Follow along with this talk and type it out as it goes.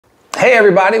Hey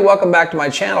everybody, welcome back to my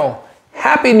channel.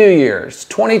 Happy New Year's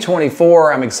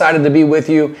 2024. I'm excited to be with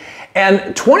you.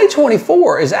 And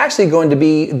 2024 is actually going to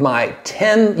be my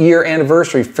 10-year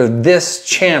anniversary for this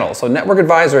channel. So Network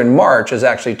Advisor in March is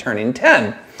actually turning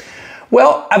 10.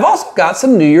 Well, I've also got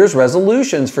some New Year's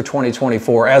resolutions for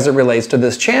 2024 as it relates to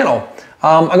this channel.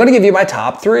 I'm going to give you my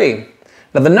top 3.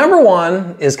 Now the number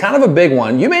one is kind of a big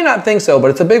one. You may not think so, but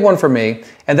it's a big one for me.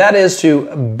 And that is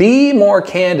to be more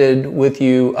candid with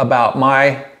you about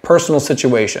my personal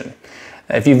situation.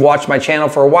 If you've watched my channel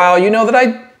for a while, you know that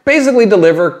I basically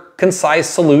deliver concise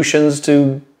solutions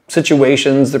to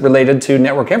situations that related to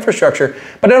network infrastructure,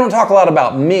 but I don't talk a lot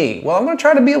about me. Well, I'm going to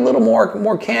try to be a little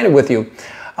more candid with you.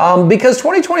 Because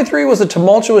 2023 was a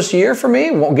tumultuous year for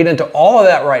me. Won't get into all of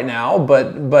that right now,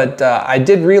 but I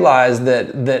did realize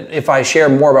that if I share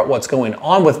more about what's going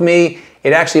on with me,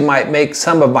 it actually might make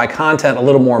some of my content a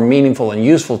little more meaningful and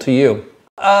useful to you.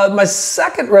 My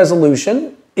second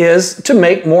resolution is to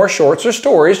make more shorts or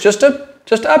stories just to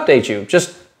update you.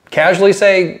 Just casually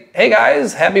say, hey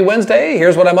guys, happy Wednesday,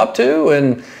 here's what I'm up to,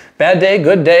 and bad day,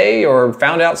 good day, or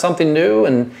found out something new,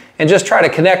 and just try to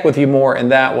connect with you more in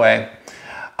that way.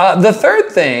 The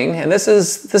third thing, and this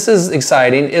is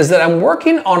exciting, is that I'm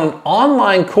working on an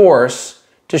online course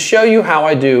to show you how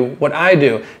I do what I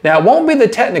do. Now, it won't be the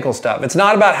technical stuff. It's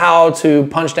not about how to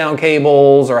punch down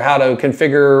cables or how to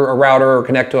configure a router or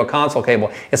connect to a console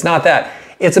cable. It's not that.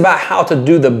 It's about how to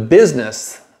do the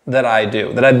business that I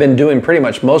do, that I've been doing pretty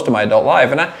much most of my adult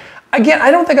life. And Again,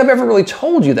 I don't think I've ever really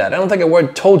told you that. I don't think I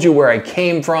told you where I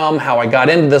came from, how I got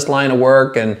into this line of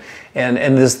work, and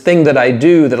this thing that I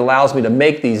do that allows me to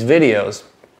make these videos.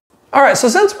 All right, so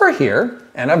since we're here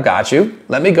and I've got you,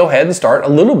 let me go ahead and start a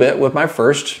little bit with my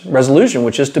first resolution,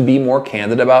 which is to be more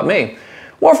candid about me.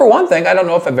 Well, for one thing, I don't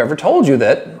know if I've ever told you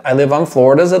that I live on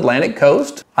Florida's Atlantic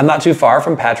coast. I'm not too far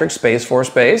from Patrick Space Force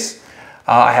Base.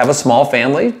 I have a small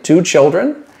family, 2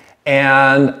 children.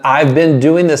 And I've been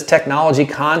doing this technology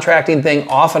contracting thing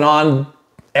off and on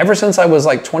ever since I was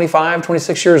like 25,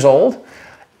 26 years old.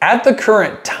 At the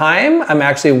current time, I'm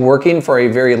actually working for a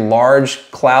very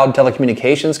large cloud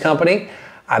telecommunications company.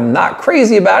 I'm not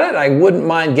crazy about it. I wouldn't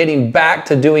mind getting back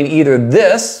to doing either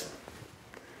this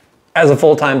as a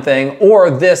full-time thing or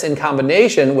this in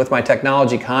combination with my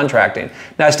technology contracting.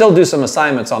 Now, I still do some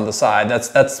assignments on the side.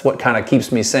 That's what kind of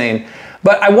keeps me sane.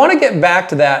 But I want to get back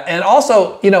to that. And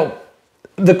also, you know,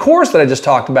 the course that I just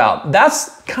talked about,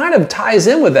 that's kind of ties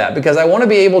in with that, because I want to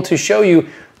be able to show you,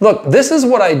 look, this is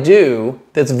what I do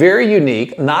that's very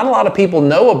unique. Not a lot of people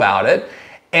know about it.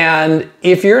 And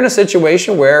if you're in a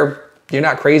situation where you're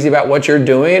not crazy about what you're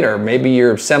doing, or maybe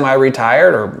you're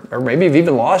semi-retired, or maybe you've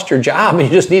even lost your job and you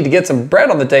just need to get some bread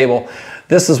on the table,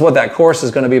 this is what that course is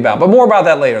going to be about. But more about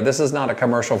that later. This is not a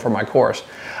commercial for my course.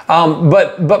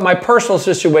 But my personal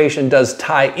situation does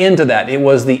tie into that. It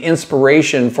was the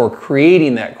inspiration for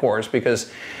creating that course, because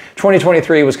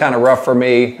 2023 was kind of rough for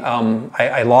me.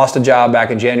 I lost a job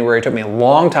back in January. It took me a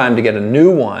long time to get a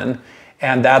new one.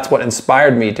 And that's what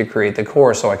inspired me to create the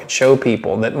course, so I could show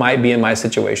people that might be in my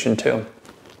situation too.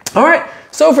 All right,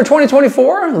 so for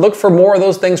 2024, look for more of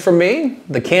those things from me: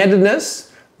 the candidness,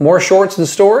 more shorts and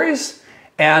stories,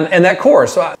 and that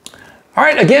course. So, all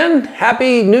right, again,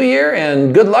 Happy New Year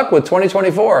and good luck with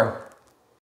 2024.